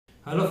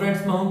Hello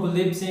friends, मैं हूं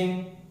कुलदीप सिंह।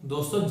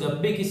 दोस्तों, जब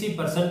भी किसी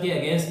पर्सन के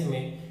अगेंस्ट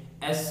में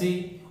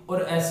एससी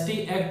और एसटी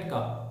एक्ट का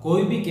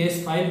कोई भी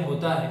केस फाइल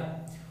होता है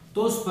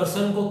तो उस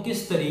पर्सन को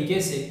किस तरीके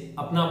से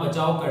अपना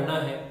बचाव करना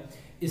है,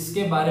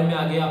 इसके बारे में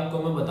आगे आपको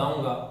मैं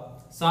बताऊंगा।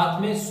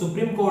 साथ में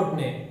सुप्रीम कोर्ट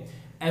ने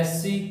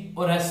एससी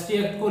और एसटी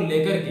एक्ट को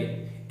लेकर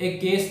के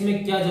एक केस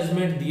में क्या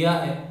जजमेंट दिया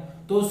है,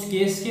 तो उस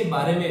केस के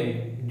बारे में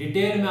भी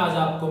डिटेल में आज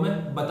आपको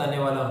मैं बताने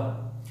वाला हूं।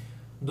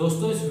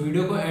 दोस्तों, इस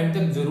वीडियो को एंड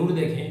तक जरूर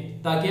देखें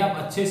ताकि आप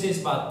अच्छे से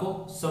इस बात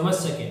को समझ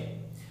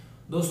सकें।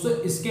 दोस्तों,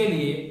 इसके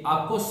लिए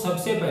आपको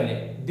सबसे पहले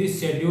the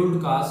scheduled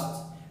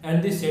caste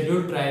and the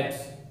scheduled tribes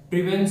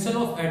prevention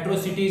of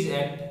atrocities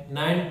act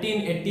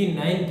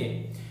 1989 के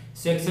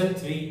सेक्शन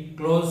 3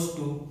 क्लोज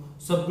 2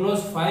 सब क्लोज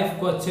 5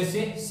 को अच्छे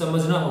से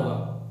समझना होगा।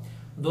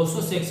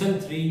 दोस्तों, सेक्शन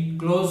 3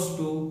 क्लोज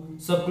 2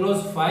 सब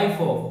close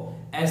 5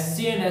 of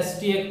SC and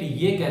ST act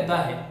ये कहता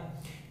है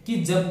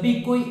कि जब भी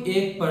कोई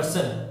एक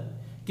पर्सन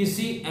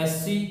किसी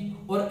एससी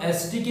और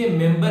एसटी के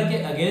मेंबर के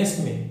अगेंस्ट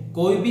में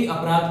कोई भी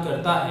अपराध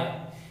करता है,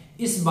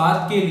 इस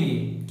बात के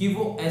लिए कि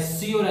वो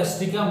एससी और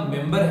एसटी का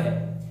मेंबर है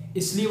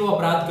इसलिए वो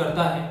अपराध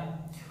करता है,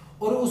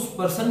 और उस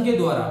पर्सन के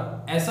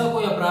द्वारा ऐसा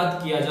कोई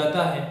अपराध किया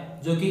जाता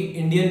है जो कि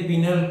इंडियन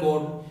पीनल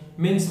कोड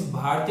मींस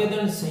भारतीय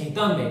दंड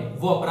संहिता में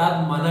वो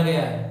अपराध माना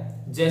गया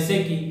है, जैसे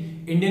कि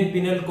इंडियन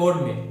पीनल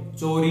कोड में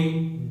चोरी,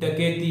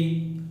 डकैती,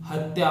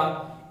 हत्या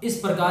इस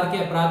प्रकार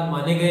के अपराध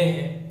माने गए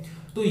हैं।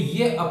 तो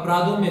ये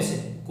अपराधों में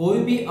से कोई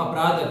भी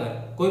अपराध अगर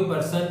कोई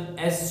पर्सन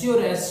एससी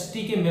और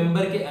एसटी के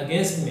मेंबर के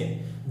अगेंस्ट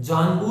में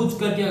जानबूझ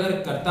करके अगर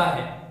करता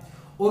है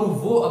और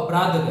वो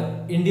अपराध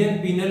अगर इंडियन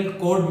पीनल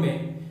कोड में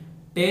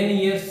 10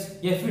 इयर्स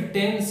या फिर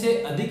 10 से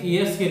अधिक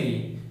इयर्स के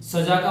लिए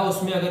सजा का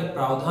उसमें अगर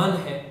प्रावधान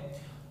है,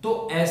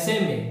 तो ऐसे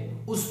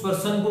में उस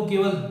पर्सन को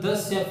केवल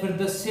 10 या फिर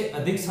 10 से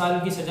अधिक साल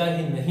की सजा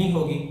ही नहीं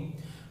होगी,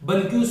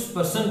 बल्कि उस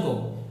पर्सन को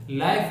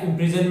लाइफ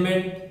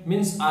इम्प्रिजनमेंट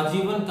मींस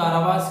आजीवन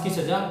कारावास की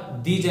सजा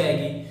दी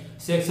जाएगी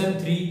सेक्शन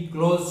 3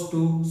 क्लोज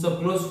 2 सब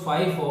close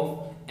 5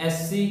 of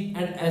SC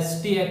and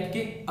ST act के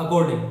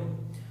अकॉर्डिंग।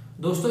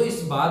 दोस्तों,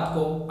 इस बात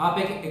को आप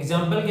एक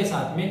एग्जांपल के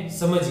साथ में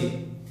समझिए।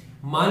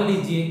 मान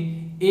लीजिए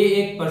ए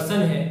एक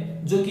पर्सन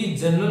है जो कि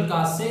जनरल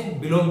कास्ट से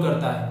बिलोंग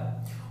करता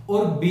है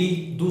और बी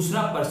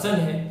दूसरा पर्सन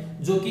है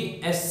जो कि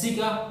एससी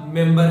का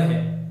मेंबर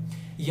है।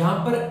 यहाँ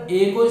पर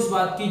ए को इस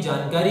बात की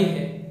जानकारी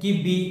है कि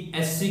बी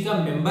एससी का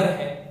मेंबर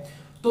है,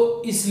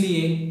 तो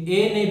इसलिए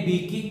ए ने बी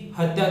की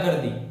हत्या कर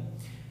दी।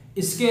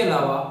 इसके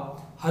अलावा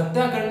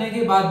हत्या करने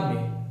के बाद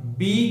में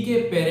बी के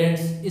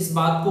पेरेंट्स इस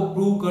बात को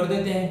प्रूव कर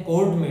देते हैं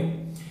कोर्ट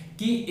में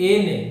कि ए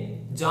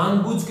ने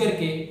जानबूझ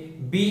करके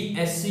बी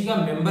एससी का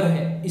मेंबर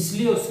है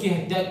इसलिए उसकी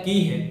हत्या की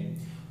है।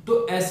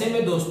 तो ऐसे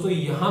में दोस्तों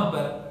यहाँ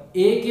पर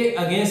ए के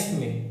अगेंस्ट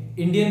में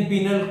इंडियन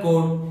पीनल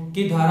कोड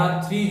की धारा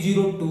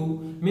 302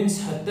 मींस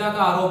हत्या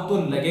का आरोप तो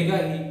लगेगा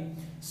ही,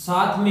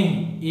 साथ में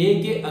ही ए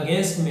के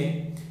अगेंस्ट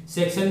में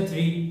सेक्शन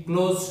 3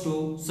 क्लोज 2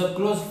 सब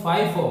close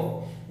 5 of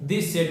the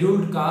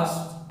scheduled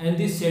caste and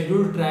the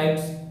scheduled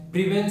tribes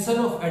prevention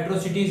of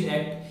atrocities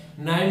act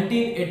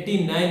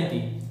 1989 की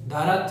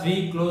धारा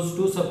 3 क्लोज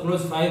 2 सब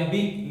क्लोज 5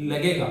 भी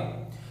लगेगा।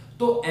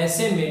 तो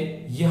ऐसे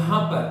में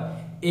यहाँ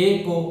पर ए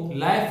को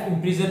लाइफ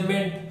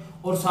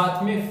इम्प्रिजनमेंट और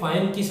साथ में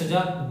फाइन की सजा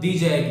दी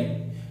जाएगी,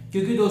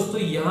 क्योंकि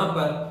दोस्तों यहाँ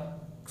पर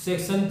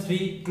सेक्शन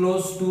 3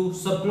 क्लोज 2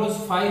 सब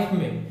क्लोज 5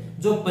 में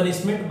जो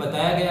पनिशमेंट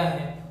बताया गया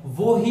है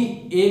वो ही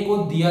ए को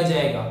दिया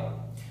जाएगा।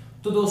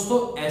 तो दोस्तों,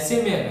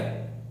 ऐसे में अगर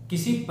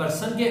किसी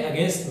पर्सन के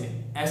अगेंस्ट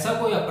में ऐसा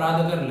कोई अपराध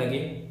अगर लगे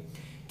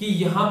कि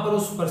यहाँ पर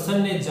उस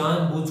पर्सन ने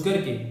जानबूझ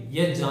करके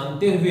या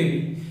जानते हुए भी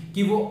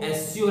कि वो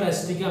एससी और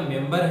एसटी का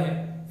मेंबर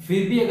है,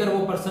 फिर भी अगर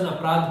वो पर्सन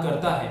अपराध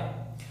करता है,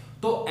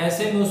 तो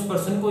ऐसे में उस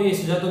पर्सन को ये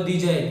सजा तो दी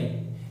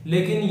जाएगी,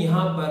 लेकिन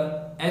यहाँ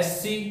पर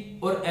एससी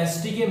और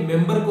एसटी के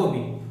मेंबर को भी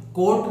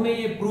कोर्ट में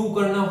ये प्रूव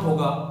करना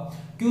होगा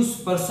कि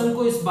उस पर्सन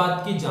को इस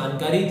बात की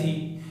जानकारी थी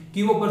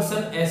कि वो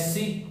पर्सन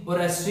एससी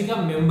और एसटी का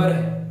मेंबर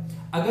है।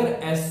 अगर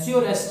एससी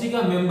और एसटी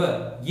का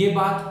मेंबर ये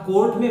बात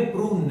कोर्ट में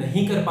प्रूव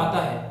नहीं कर पाता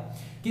है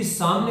कि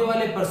सामने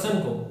वाले पर्सन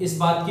को इस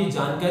बात की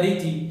जानकारी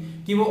थी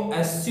कि वो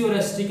एससी और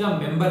एसटी का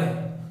मेंबर है,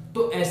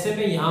 तो ऐसे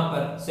में यहाँ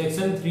पर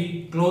सेक्शन 3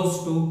 क्लोज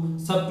 2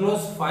 सब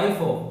close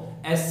 5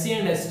 of SC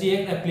and ST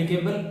act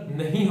applicable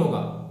नहीं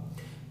होगा।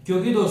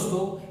 क्योंकि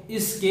दोस्तों,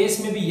 इस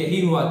केस में भी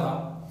यही हुआ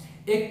था,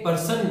 एक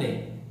पर्सन ने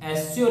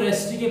एससी और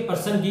एसटी के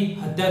पर्सन की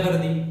हत्या कर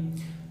दी,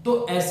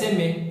 तो ऐसे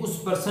में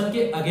उस पर्सन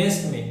के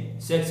अगेंस्ट में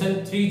section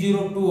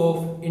 302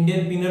 of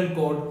Indian penal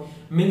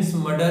code means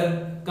murder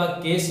का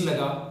केस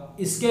लगा।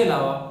 इसके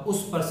अलावा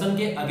उस पर्सन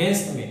के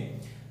अगेंस्ट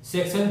में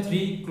सेक्शन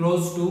 3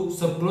 क्लोज 2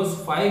 सब close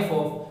 5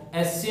 of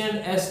SC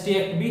and ST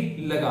act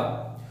भी लगा।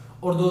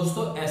 और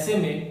दोस्तों, ऐसे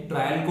में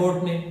ट्रायल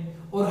कोर्ट ने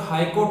और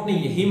हाई कोर्ट ने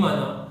यही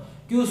माना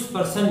कि उस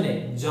पर्सन ने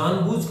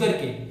जानबूझ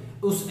करके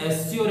उस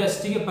एससी और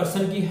एसटी के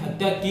पर्सन की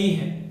हत्या की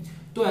है,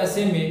 तो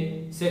ऐसे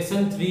में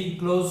सेक्शन 3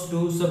 क्लोज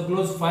 2 सब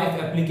क्लोज 5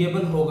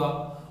 एप्लीकेबल होगा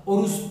और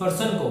उस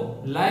पर्सन को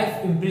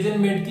लाइफ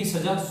इम्प्रिजनमेंट की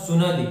सजा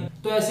सुना दी।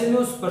 तो ऐसे में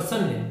उस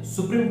पर्सन ने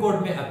सुप्रीम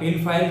कोर्ट में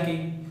अपील फाइल की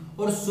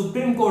और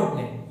सुप्रीम कोर्ट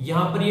ने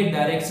यहाँ पर ये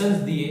डायरेक्शंस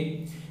दिए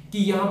कि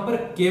यहाँ पर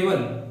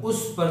केवल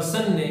उस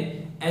पर्सन ने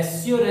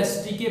एससी और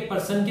एसटी के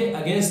पर्सन के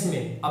अगेंस्ट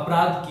में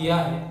अपराध किया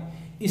है,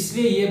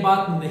 इसलिए ये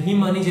बात नहीं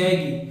मानी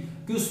जाएगी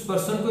कि उस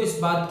पर्सन को इस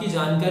बात की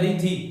जानकारी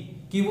थी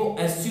कि वो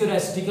एससी और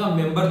एसटी का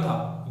मेंबर था।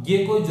 ये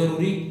कोई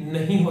जरूरी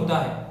नहीं होता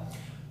है।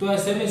 तो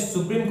ऐसे में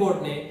सुप्रीम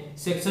कोर्ट ने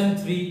सेक्शन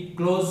 3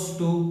 क्लोज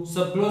 2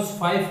 सब क्लोज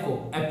 5 को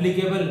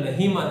एप्लीकेबल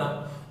नहीं माना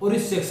और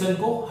इस सेक्शन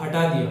को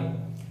हटा दिया।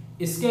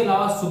 इसके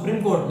अलावा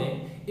सुप्रीम कोर्ट ने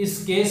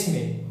इस केस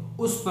में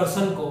उस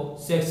पर्सन को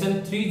section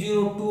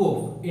 302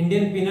 of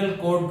Indian penal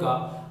code का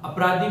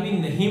अपराधी भी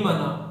नहीं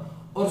माना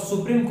और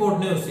सुप्रीम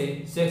कोर्ट ने उसे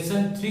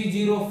section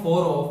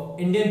 304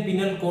 of Indian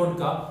penal code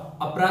का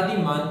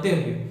अपराधी मानते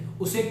हुए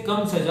उसे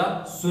कम सजा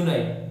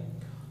सुनाई।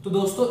 तो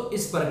दोस्तों,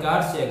 इस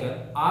प्रकार से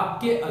अगर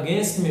आपके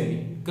अगेंस्ट में भी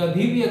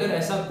कभी भी अगर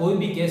ऐसा कोई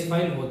भी केस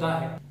फाइल होता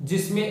है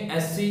जिसमें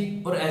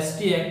एससी और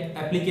एसटी एक्ट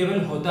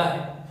एप्लीकेबल होता है,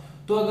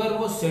 तो अगर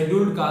वो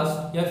शेड्यूल्ड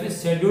कास्ट या फिर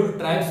शेड्यूल्ड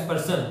ट्राइब्स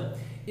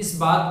पर्सन इस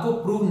बात को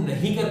प्रूव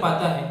नहीं कर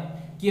पाता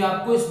है कि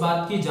आपको इस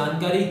बात की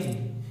जानकारी थी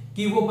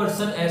कि वो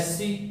पर्सन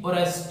एससी और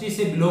एसटी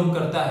से बिलोंग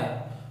करता है,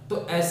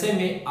 तो ऐसे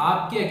में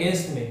आपके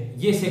अगेंस्ट में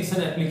ये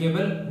सेक्शन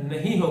एप्लीकेबल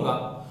नहीं होगा।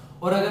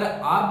 और अगर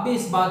आप भी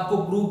इस बात को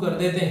प्रूव कर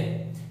देते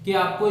हैं कि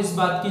आपको इस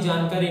बात की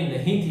जानकारी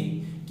नहीं थी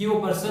कि वो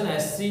पर्सन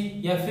एससी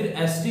या फिर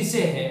एसटी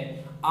से है,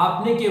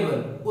 आपने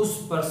केवल उस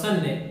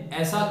पर्सन ने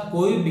ऐसा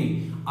कोई भी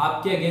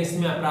आपके अगेंस्ट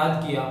में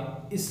अपराध किया,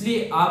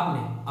 इसलिए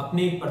आपने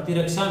अपनी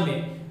प्रतिरक्षा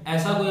में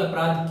ऐसा कोई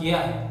अपराध किया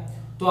है,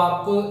 तो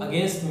आपको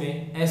अगेंस्ट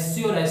में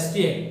एससी और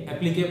एसटी एक्ट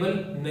एप्लीकेबल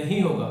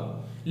नहीं होगा।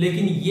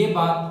 लेकिन ये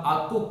बात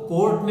आपको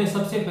कोर्ट में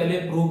सबसे पहले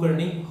प्रूव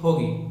करनी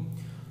होगी।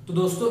 तो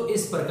दोस्तों,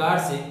 इस प्रकार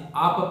से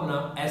आप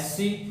अपना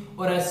एससी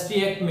और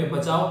एसटी एक्ट में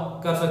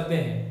बचाव कर सकते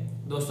हैं।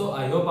 दोस्तों,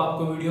 आई होप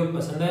आपको वीडियो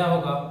पसंद आया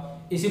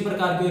होगा। इसी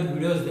प्रकार के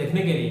वीडियोस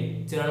देखने के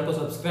लिए चैनल को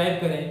सब्सक्राइब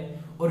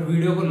करें और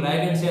वीडियो को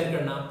लाइक एंड शेयर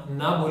करना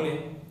ना भूलें,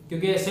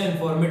 क्योंकि ऐसे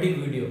इंफॉर्मेटिव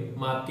वीडियो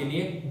मैं आपके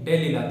लिए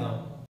डेली लाता हूँ।